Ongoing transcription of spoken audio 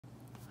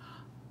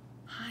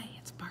Hi,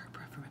 it's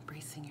Barbara from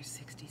Embracing Your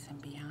 60s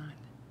and Beyond.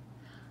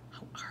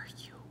 How are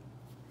you?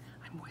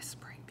 I'm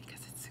whispering because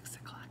it's 6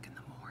 o'clock in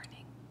the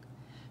morning.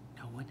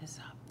 No one is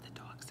up. The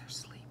dogs are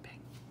sleeping.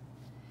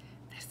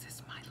 This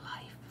is my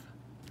life.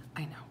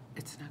 I know,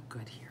 it's not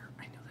good here.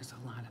 I know there's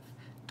a lot of,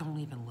 don't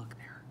even look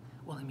there.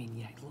 Well, I mean,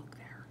 yeah, look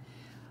there.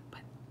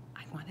 But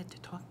I wanted to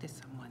talk to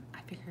someone.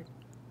 I figured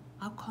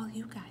I'll call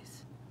you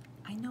guys.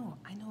 I know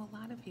a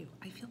lot of you.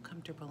 I feel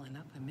comfortable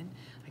enough.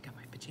 I got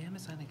my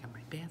pajamas on, I got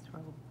my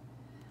bathrobe.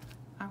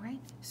 All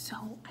right,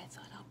 so I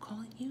thought I'll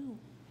call you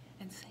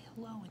and say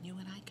hello, and you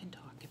and I can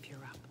talk if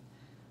you're up.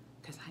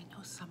 Because I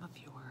know some of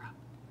you are up.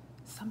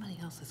 Somebody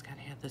else has got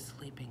to have the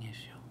sleeping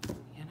issue,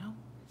 you know?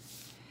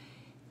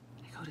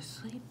 I go to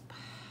sleep,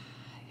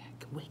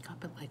 I wake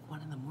up at like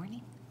 1 in the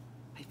morning.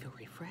 I feel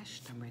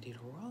refreshed, I'm ready to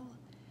roll.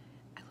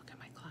 I look at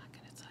my clock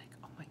and it's like,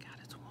 oh my God,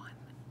 it's 1.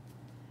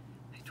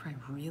 I try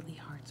really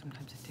hard,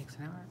 sometimes it takes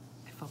an hour.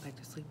 I fall back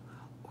to sleep,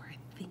 or I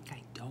think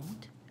I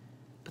don't.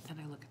 But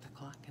then I look at the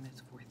clock and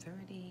it's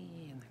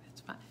 4:30 and then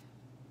it's 5.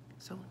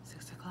 So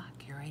 6 o'clock,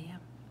 here I am.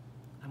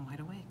 I'm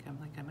wide awake. I'm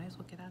like, I might as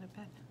well get out of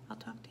bed. I'll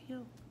talk to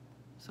you.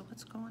 So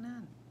what's going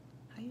on?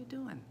 How you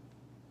doing?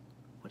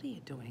 What are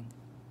you doing?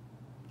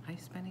 How you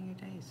spending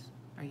your days?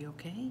 Are you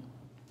okay?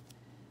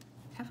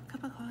 Have a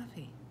cup of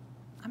coffee.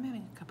 I'm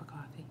having a cup of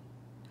coffee.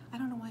 I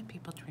don't know why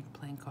people drink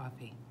plain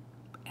coffee.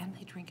 And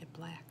they drink it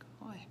black.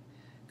 Boy,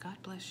 God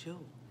bless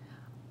you.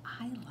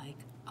 I like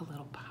a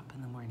little pop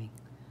in the morning.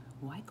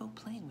 Why go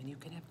plain when you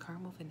can have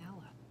caramel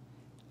vanilla?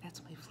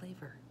 That's my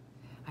flavor.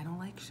 I don't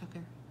like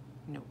sugar.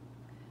 No,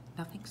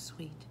 nothing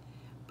sweet.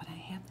 But I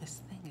have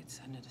this thing. It's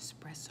an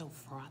espresso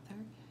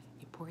frother.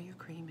 You pour your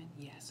cream in.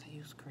 Yes, I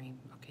use cream.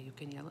 Okay, you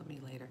can yell at me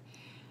later.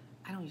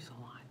 I don't use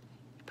a lot.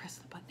 You press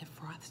the button, it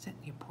froths it,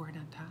 and you pour it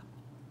on top.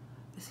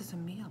 This is a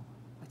meal.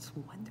 It's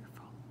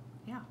wonderful.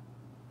 Yeah.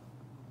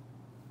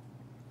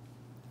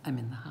 I'm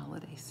in the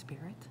holiday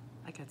spirit.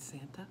 I got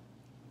Santa.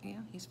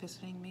 Yeah, he's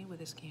visiting me with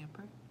his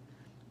camper.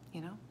 You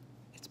know,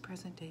 it's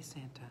present day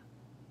Santa.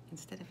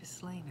 Instead of his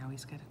sleigh now,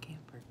 he's got a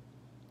camper.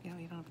 You know,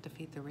 you don't have to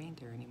feed the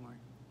reindeer anymore.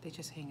 They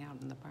just hang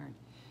out in the barn.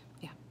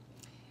 Yeah.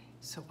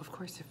 So, of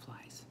course, it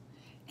flies.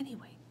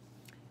 Anyway,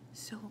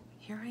 so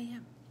here I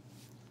am.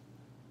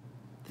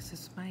 This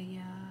is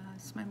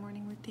my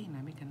morning routine.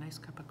 I make a nice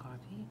cup of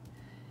coffee,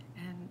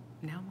 and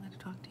now I'm going to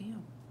talk to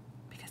you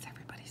because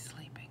everybody's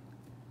sleeping.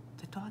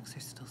 The dogs are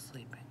still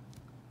sleeping.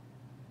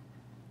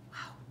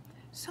 Wow.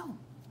 So,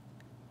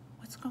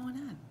 what's going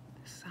on?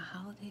 This is a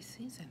holiday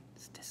season.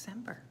 It's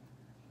December.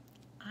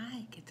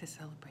 I get to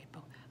celebrate,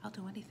 but I'll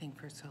do anything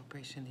for a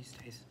celebration these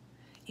days.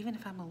 Even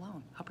if I'm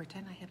alone, I'll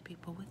pretend I have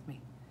people with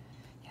me.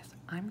 Yes,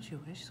 I'm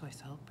Jewish, so I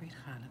celebrate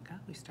Hanukkah.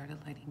 We started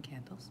lighting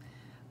candles,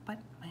 but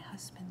my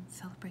husband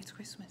celebrates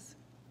Christmas.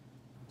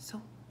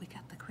 So we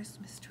got the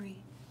Christmas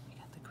tree, we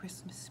got the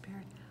Christmas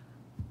spirit.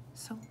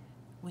 So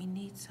we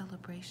need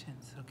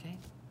celebrations, okay?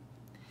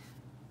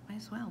 Might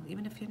as well,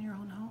 even if you're in your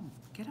own home.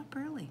 Get up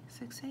early,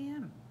 6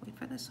 a.m. Wait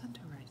for the sun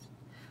to rise.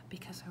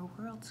 Because our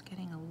world's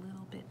getting a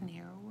little bit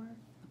narrower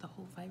with the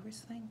whole virus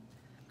thing.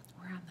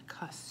 We're on the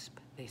cusp,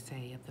 they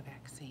say, of the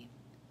vaccine.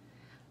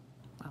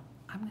 Well,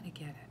 I'm gonna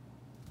get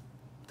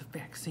it. The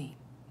vaccine,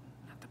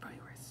 not the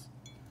virus.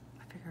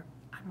 I figure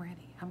I'm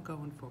ready, I'm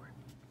going for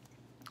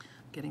it.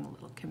 I'm getting a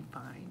little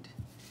confined.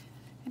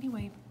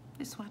 Anyway,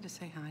 just wanted to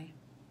say hi.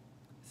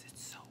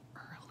 It's so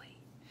early.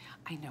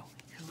 I know,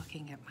 you're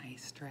looking at my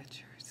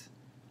stretchers.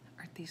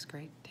 Aren't these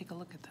great? Take a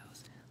look at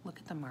those. Look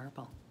at the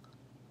marble.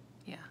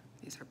 Yeah,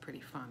 these are pretty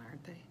fun,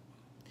 aren't they?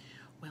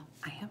 Well,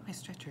 I have my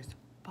stretchers,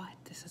 but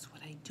this is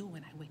what I do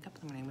when I wake up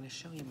in the morning. I'm going to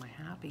show you my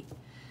hobby.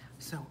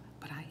 So,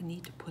 but I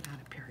need to put on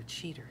a pair of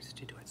cheaters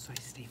to do it, so I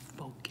stay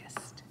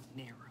focused,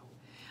 narrow.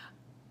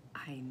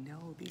 I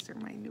know, these are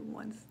my new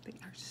ones. They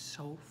are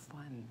so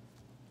fun.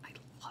 I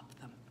love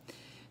them.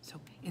 So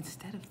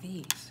instead of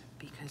these,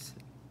 because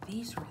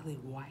these really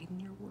widen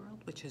your world,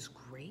 which is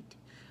great,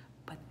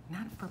 but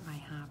not for my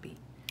hobby.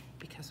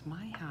 Because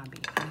my hobby,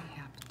 I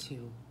have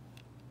to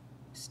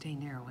stay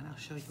narrow, and I'll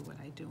show you what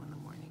I do in the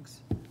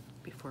mornings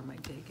before my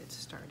day gets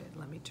started.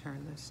 Let me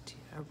turn this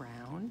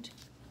around.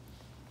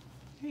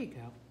 There you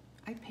go.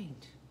 I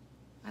paint.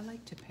 I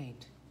like to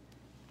paint.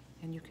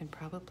 And you can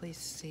probably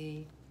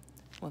see,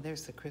 well,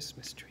 there's the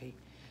Christmas tree.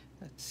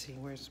 Let's see,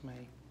 where's my,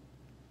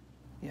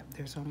 yep,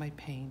 there's all my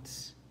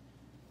paints.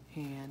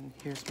 And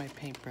here's my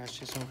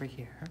paintbrushes over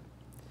here.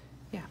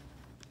 Yeah.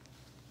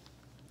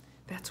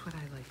 That's what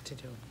I like to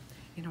do.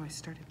 You know, I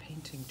started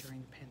painting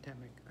during the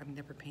pandemic. I've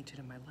never painted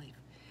in my life.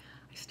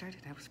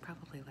 I was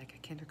probably like a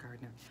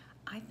kindergartner.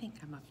 I think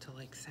I'm up to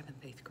like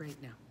 7th, 8th grade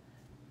now.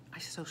 I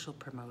social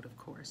promote, of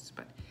course,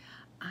 but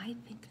I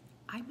think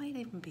I might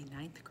even be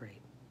 9th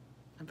grade.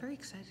 I'm very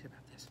excited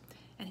about this.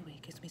 Anyway,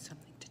 it gives me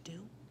something to do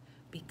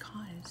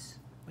because,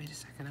 wait a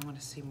second, I want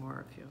to see more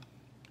of you.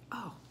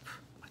 Oh,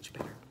 much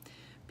better.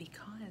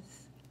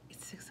 Because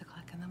it's 6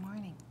 o'clock in the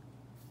morning.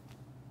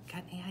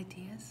 Got any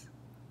ideas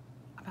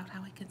about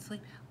how I can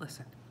sleep?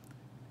 Listen,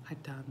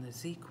 I've done the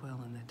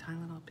ZQuil and the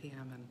Tylenol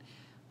PM and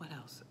what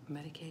else?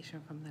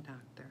 Medication from the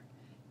doctor.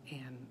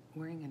 and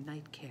wearing a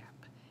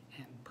nightcap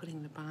and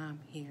putting the bomb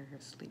here,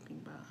 sleeping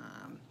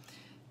bomb,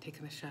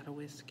 taking a shot of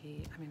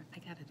whiskey. I mean, I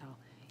got it all.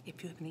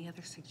 If you have any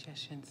other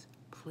suggestions,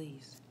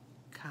 please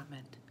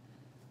comment.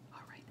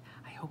 All right,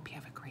 I hope you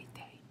have a great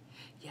day.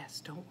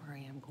 Yes, don't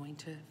worry, I'm going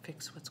to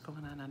fix what's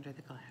going on under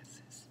the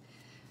glasses.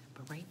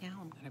 But right now,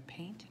 I'm going to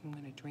paint, and I'm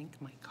going to drink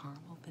my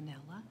caramel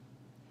vanilla,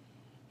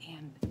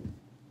 and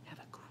have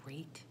a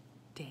great